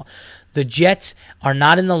football. The Jets are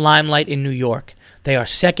not in the limelight in New York. They are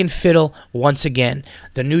second fiddle once again.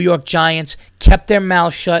 The New York Giants kept their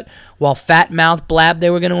mouth shut while Fat Mouth blabbed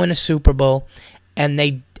they were going to win a Super Bowl, and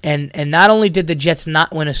not only did the Jets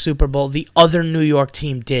not win a Super Bowl, the other New York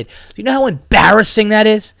team did. Do you know how embarrassing that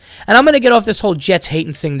is? And I'm going to get off this whole Jets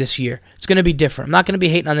hating thing this year. It's going to be different. I'm not going to be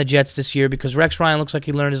hating on the Jets this year because Rex Ryan looks like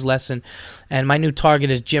he learned his lesson, and my new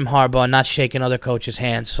target is Jim Harbaugh, not shaking other coaches'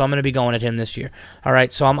 hands. So I'm going to be going at him this year. All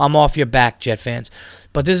right, so I'm off your back, Jet fans.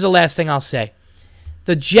 But this is the last thing I'll say.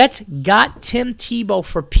 The Jets got Tim Tebow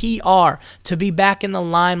for PR, to be back in the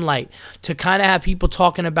limelight, to kind of have people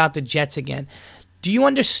talking about the Jets again. Do you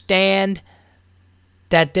understand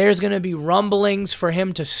that there's going to be rumblings for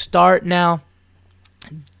him to start now?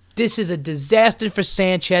 This is a disaster for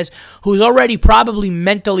Sanchez, who's already probably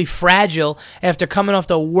mentally fragile after coming off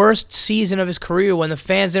the worst season of his career when the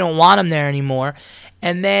fans didn't want him there anymore.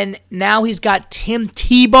 And then now he's got Tim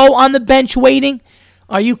Tebow on the bench waiting.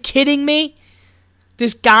 Are you kidding me?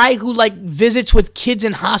 This guy who visits with kids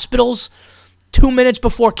in hospitals 2 minutes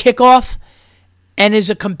before kickoff and is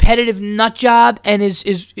a competitive nut job and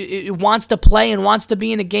is wants to play and wants to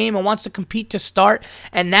be in a game and wants to compete to start,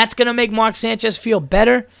 and that's going to make Mark Sanchez feel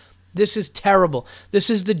better? This is terrible. This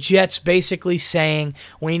is the Jets basically saying,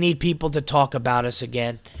 we need people to talk about us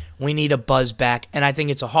again. We need a buzz back. And I think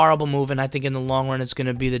it's a horrible move, and I think in the long run it's going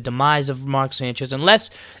to be the demise of Mark Sanchez, unless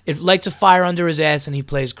it lights a fire under his ass and he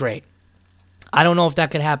plays great. I don't know if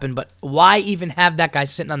that could happen, but why even have that guy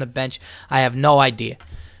sitting on the bench? I have no idea.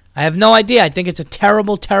 I think it's a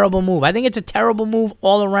terrible, terrible move. I think it's a terrible move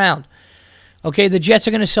all around. Okay, the Jets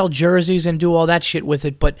are going to sell jerseys and do all that shit with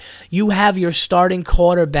it, but you have your starting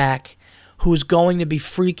quarterback who's going to be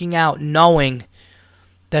freaking out knowing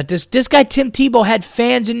that this guy Tim Tebow had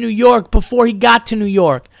fans in New York before he got to New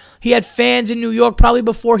York. He had fans in New York probably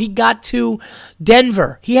before he got to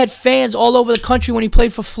Denver. He had fans all over the country when he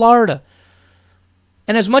played for Florida.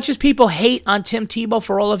 And as much as people hate on Tim Tebow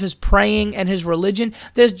for all of his praying and his religion,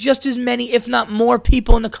 there's just as many, if not more,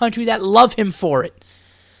 people in the country that love him for it.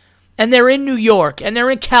 And they're in New York, and they're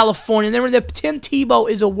in California, and they're in Tim Tebow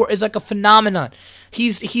is like a phenomenon.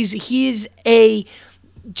 He's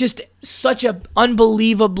just such a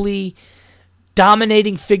unbelievably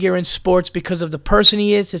dominating figure in sports because of the person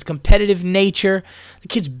he is, his competitive nature. The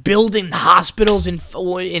kid's building hospitals in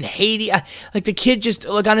Haiti. The kid just,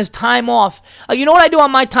 on his time off. You know what I do on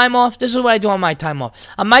my time off? This is what I do on my time off.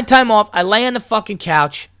 On my time off, I lay on the fucking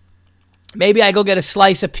couch. Maybe I go get a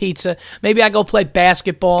slice of pizza. Maybe I go play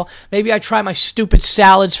basketball. Maybe I try my stupid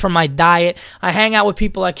salads from my diet. I hang out with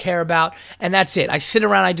people I care about, and that's it. I sit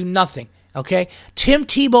around, I do nothing, okay? Tim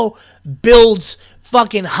Tebow builds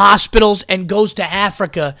fucking hospitals and goes to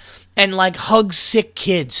Africa and hugs sick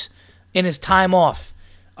kids in his time off,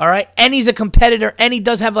 all right? And he's a competitor, and he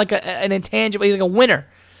does have an intangible. He's a winner.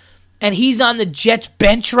 And he's on the Jets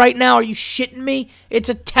bench right now. Are you shitting me? It's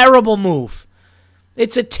a terrible move.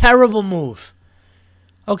 It's a terrible move.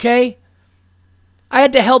 Okay? I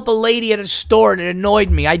had to help a lady at a store, and it annoyed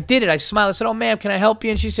me. I did it. I smiled. I said, "Oh, ma'am, can I help you?"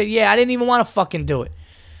 And she said, "Yeah." I didn't even want to fucking do it.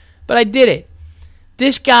 But I did it.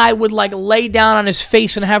 This guy would lay down on his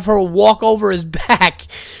face and have her walk over his back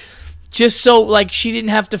just so she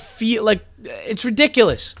didn't have to feel it's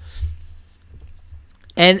ridiculous.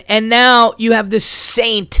 And now you have this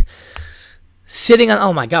saint sitting on,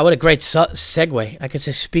 oh my God, what a great segue. I could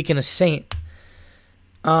say, speaking of saint.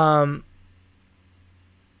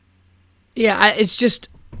 It's just,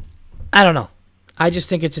 I don't know. I just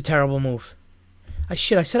think it's a terrible move. I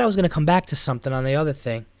said I was going to come back to something on the other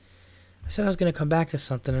thing. I said I was going to come back to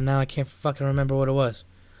something, and now I can't fucking remember what it was.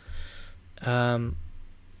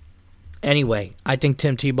 Anyway, I think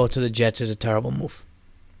Tim Tebow to the Jets is a terrible move.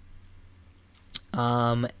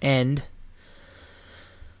 And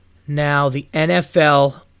now the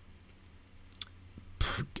NFL,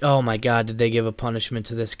 oh my God, did they give a punishment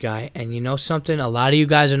to this guy? And you know something? A lot of you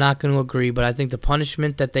guys are not going to agree, but I think the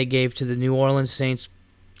punishment that they gave to the New Orleans Saints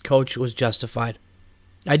coach was justified.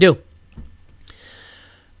 I do.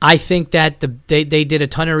 I think that they did a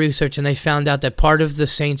ton of research, and they found out that part of the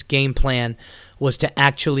Saints' game plan was to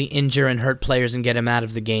actually injure and hurt players and get them out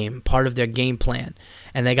of the game. Part of their game plan.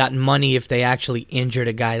 And they got money if they actually injured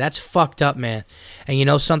a guy. That's fucked up, man. And you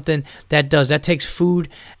know something? That takes food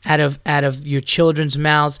out of your children's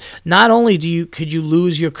mouths. Not only could you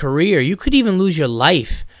lose your career, you could even lose your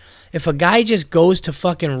life. If a guy just goes to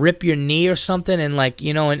fucking rip your knee or something, and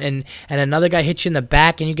and another guy hits you in the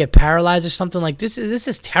back and you get paralyzed or something, this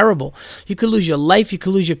is terrible. You could lose your life, you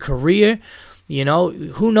could lose your career.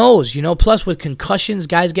 Who knows? Plus with concussions,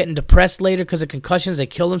 guys getting depressed later because of concussions, they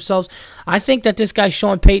kill themselves. I think that this guy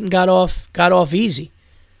Sean Payton got off easy.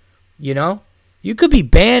 You could be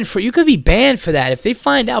banned for that. If they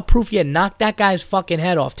find out proof you had knocked that guy's fucking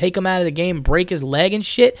head off, take him out of the game, break his leg and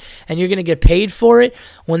shit, and you're gonna get paid for it.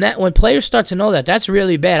 When players start to know that, that's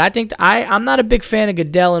really bad. I think I'm not a big fan of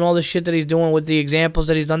Goodell and all the shit that he's doing with the examples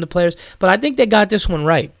that he's done to players, but I think they got this one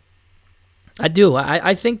right. I do.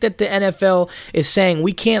 I think that the NFL is saying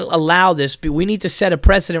we can't allow this, but we need to set a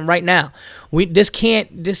precedent right now. This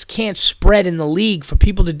can't spread in the league for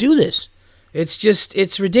people to do this.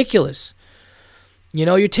 It's ridiculous.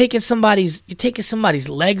 You're taking somebody's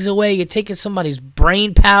legs away, you're taking somebody's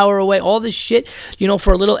brain power away, all this shit,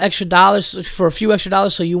 for a little extra dollars, for a few extra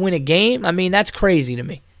dollars so you win a game. I mean, that's crazy to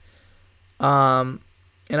me. And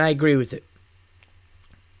I agree with it.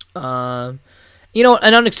 You know,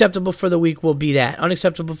 an unacceptable for the week will be that.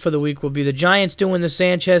 Unacceptable for the week will be the Giants doing the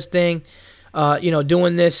Sanchez thing,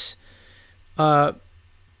 doing this,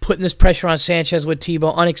 putting this pressure on Sanchez with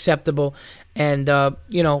Tebow. Unacceptable. And,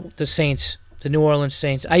 the Saints, the New Orleans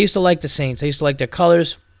Saints. I used to like the Saints. I used to like their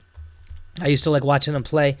colors. I used to like watching them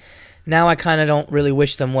play. Now I kind of don't really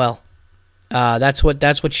wish them well. That's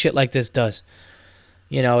what shit like this does.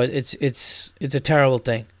 You know, it's a terrible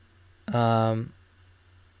thing.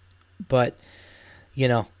 But,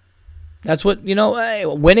 that's what,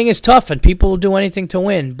 winning is tough and people will do anything to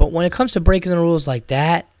win. But when it comes to breaking the rules like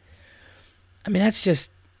that, I mean, that's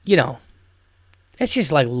just, that's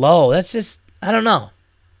just like low. That's just, I don't know.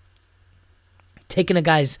 Taking a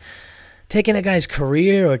guy's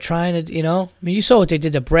career or trying to, I mean, you saw what they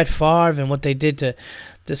did to Brett Favre and what they did to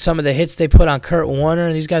some of the hits they put on Kurt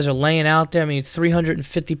Warner. These guys are laying out there. I mean,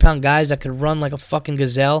 350-pound guys that could run like a fucking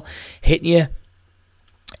gazelle, hitting you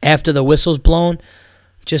after the whistle's blown,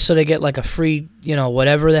 just so they get like a free,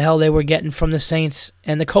 whatever the hell they were getting from the Saints,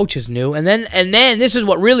 and the coaches knew. And then this is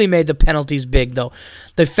what really made the penalties big, though.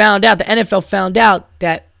 The NFL found out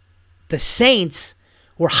that the Saints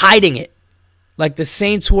were hiding it. Like the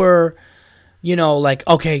Saints were,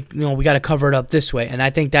 okay, we got to cover it up this way. And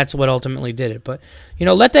I think that's what ultimately did it. But,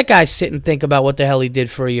 let that guy sit and think about what the hell he did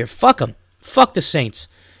for a year. Fuck him. Fuck the Saints.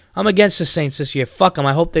 I'm against the Saints this year. Fuck them.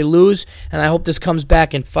 I hope they lose, and I hope this comes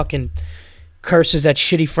back and fucking curses that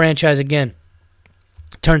shitty franchise again.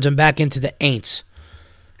 Turns them back into the Aints.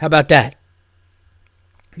 How about that?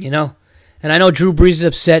 And I know Drew Brees is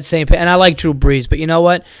upset, saying, and I like Drew Brees, but you know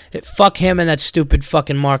what? Fuck him and that stupid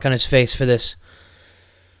fucking mark on his face for this.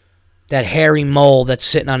 That hairy mole that's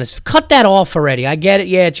sitting on his... Cut that off already. I get it.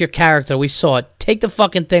 Yeah, it's your character. We saw it. Take the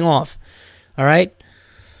fucking thing off. All right?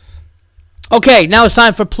 Okay, now it's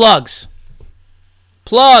time for plugs.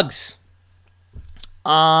 Plugs.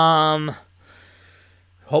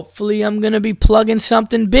 Hopefully I'm going to be plugging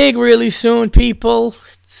something big really soon, people.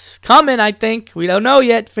 It's coming, I think. We don't know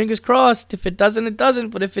yet. Fingers crossed. If it doesn't, it doesn't.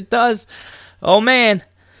 But if it does, oh, man.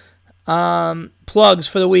 Plugs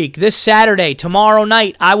for the week. This Saturday, tomorrow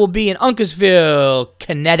night, I will be in Uncasville,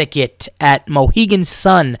 Connecticut at Mohegan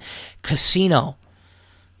Sun Casino.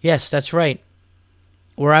 Yes, that's right.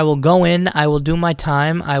 Where I will go in, I will do my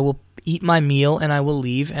time, I will eat my meal, and I will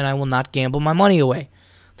leave, and I will not gamble my money away.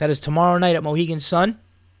 That is tomorrow night at Mohegan Sun.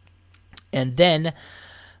 And then,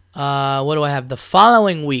 what do I have? The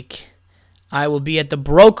following week, I will be at the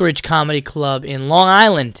Brokerage Comedy Club in Long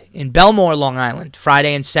Island, in Belmore, Long Island,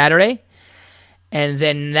 Friday and Saturday. And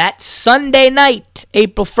then that Sunday night,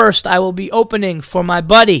 April 1st, I will be opening for my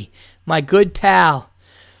buddy, my good pal,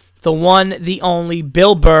 the one, the only,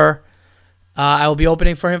 Bill Burr. I will be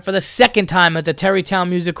opening for him for the second time at the Terrytown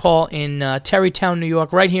Music Hall in Terrytown, New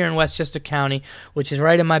York, right here in Westchester County, which is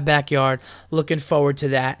right in my backyard. Looking forward to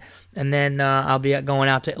that. And then I'll be going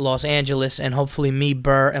out to Los Angeles, and hopefully me,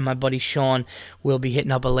 Burr, and my buddy Sean will be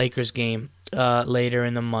hitting up a Lakers game later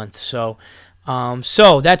in the month. So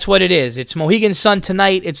that's what it is. It's Mohegan Sun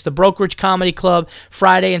tonight. It's the Brokerage Comedy Club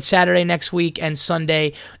Friday and Saturday next week, and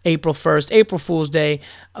Sunday, April 1st, April Fool's Day.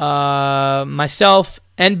 Myself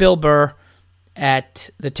and Bill Burr at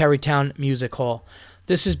the Terrytown Music Hall.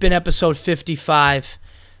 This has been episode 55.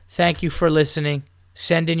 Thank you for listening.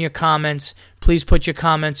 Send in your comments. Please put your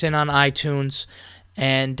comments in on iTunes.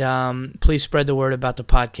 And please spread the word about the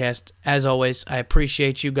podcast. As always, I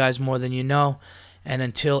appreciate you guys more than you know. And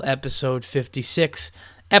until episode 56,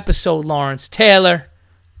 episode Lawrence Taylor,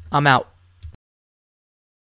 I'm out.